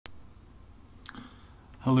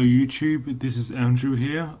Hello YouTube, this is Andrew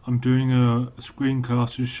here. I'm doing a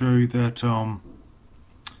screencast to show that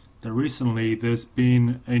recently there's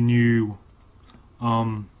been a new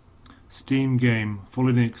Steam game for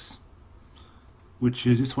Linux, which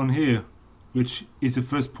is this one here, which is the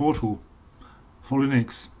first Portal for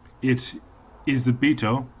Linux. It is the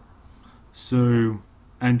beta,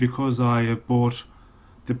 and because I have bought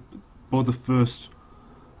the first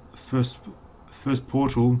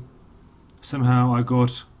Portal, somehow I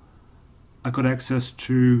got access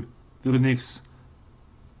to the Linux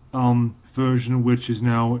version, which is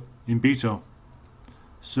now in beta.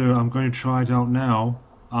 So I'm going to try it out now.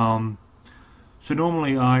 So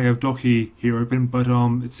normally I have Docky here open, but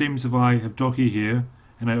it seems if I have Docky here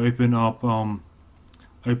and I open up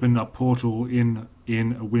Portal in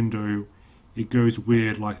a window, it goes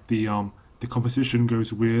weird. Like the composition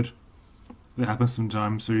goes weird. That happens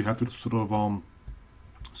sometimes. So you have to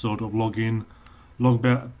sort of log in, log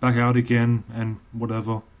back out again, and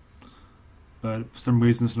whatever. But for some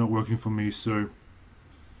reason it's not working for me. So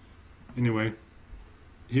anyway,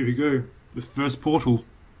 here we go. The first Portal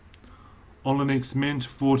on Linux Mint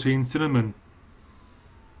 14 Cinnamon.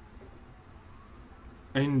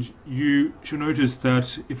 And you should notice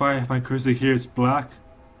that if I have my cursor here, it's black.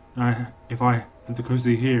 If I have the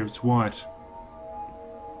cursor here, it's white.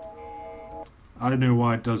 I don't know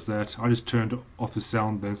why it does that. I just turned off the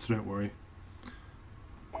sound then, so don't worry.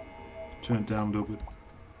 Turn it down a little bit.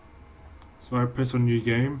 So I press on new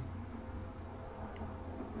game.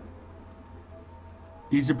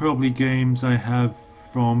 These are probably games I have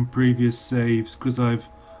from previous saves, because I've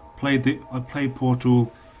played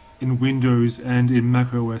Portal in Windows and in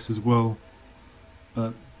Mac OS as well.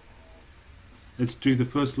 But let's do the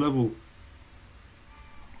first level.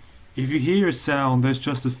 If you hear a sound, that's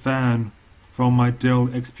just a fan from my Dell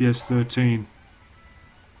XPS 13.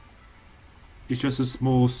 It's just a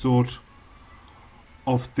small sort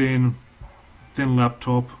of thin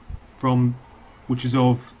laptop which is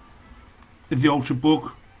of the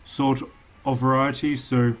Ultrabook sort of variety,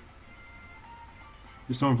 so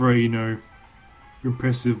it's not very,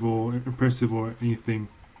 impressive or anything.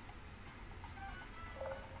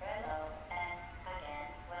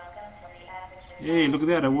 Hey, look at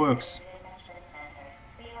that, it works.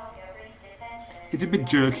 It's a bit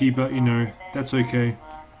jerky, but that's okay.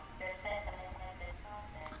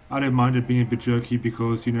 I don't mind it being a bit jerky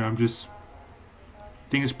because, I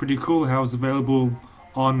think it's pretty cool how it's available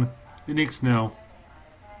on Linux now.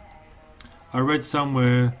 I read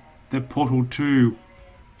somewhere that Portal 2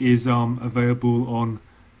 is available on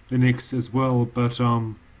Linux as well, but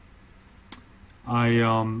I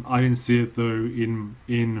didn't see it though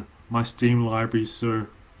in my Steam library, so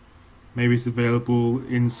maybe it's available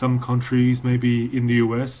in some countries, maybe in the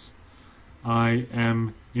US. I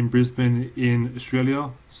am in Brisbane in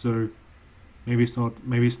Australia, so maybe it's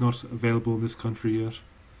not available in this country yet.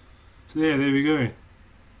 So yeah, there we go.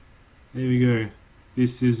 There we go.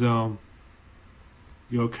 This is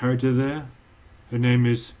your character there. Her name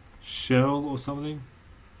is Shell or something.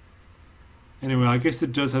 Anyway, I guess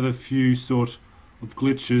it does have a few sort of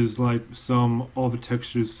glitches, like some of the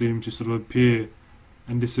textures seem to sort of appear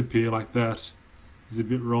and disappear like that. Is a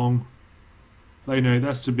bit wrong. But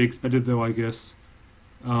that's to be expected though, I guess.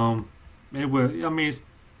 Anyway, I mean, it's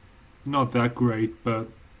not that great, but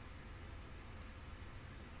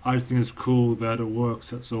I just think it's cool that it works,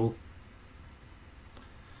 that's all.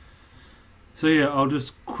 So yeah, I'll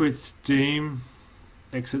just quit Steam,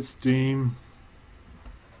 exit Steam.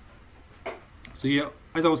 So yeah,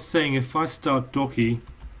 as I was saying, if I start Docky,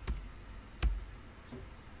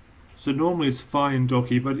 so normally it's fine in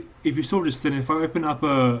Docky, but if you saw just then, if I open up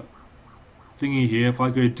a thingy here, if I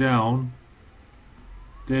go down,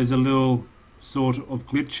 there's a little sort of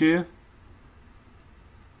glitch here.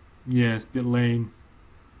 Yeah, it's a bit lame.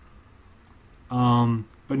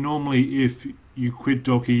 But normally if you quit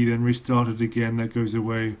Docky, then restart it again, that goes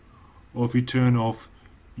away. Or if you turn off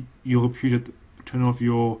your computer, turn off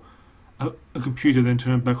your a computer, then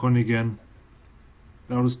turn it back on again.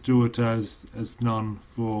 I'll just do it as none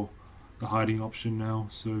for the hiding option now,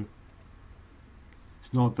 so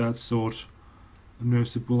it's not that sort of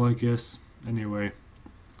noticeable, I guess. Anyway,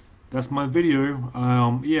 that's my video.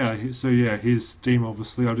 Yeah, so yeah, here's Steam.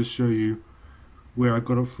 Obviously, I'll just show you where I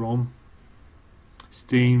got it from.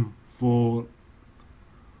 Steam for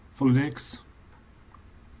Linux.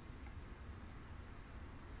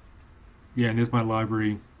 Yeah, and there's my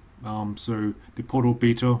library. So the Portal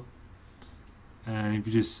beta, and if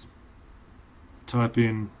you just type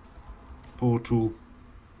in Portal,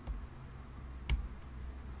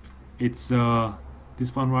 it's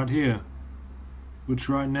this one right here, which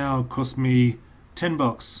right now costs me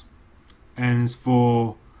 $10, and it's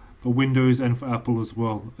for Windows and for Apple as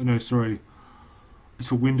well. No, sorry, it's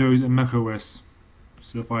for Windows and Mac OS.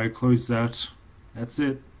 So if I close that, that's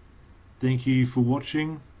it. Thank you for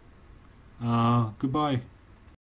watching. Goodbye.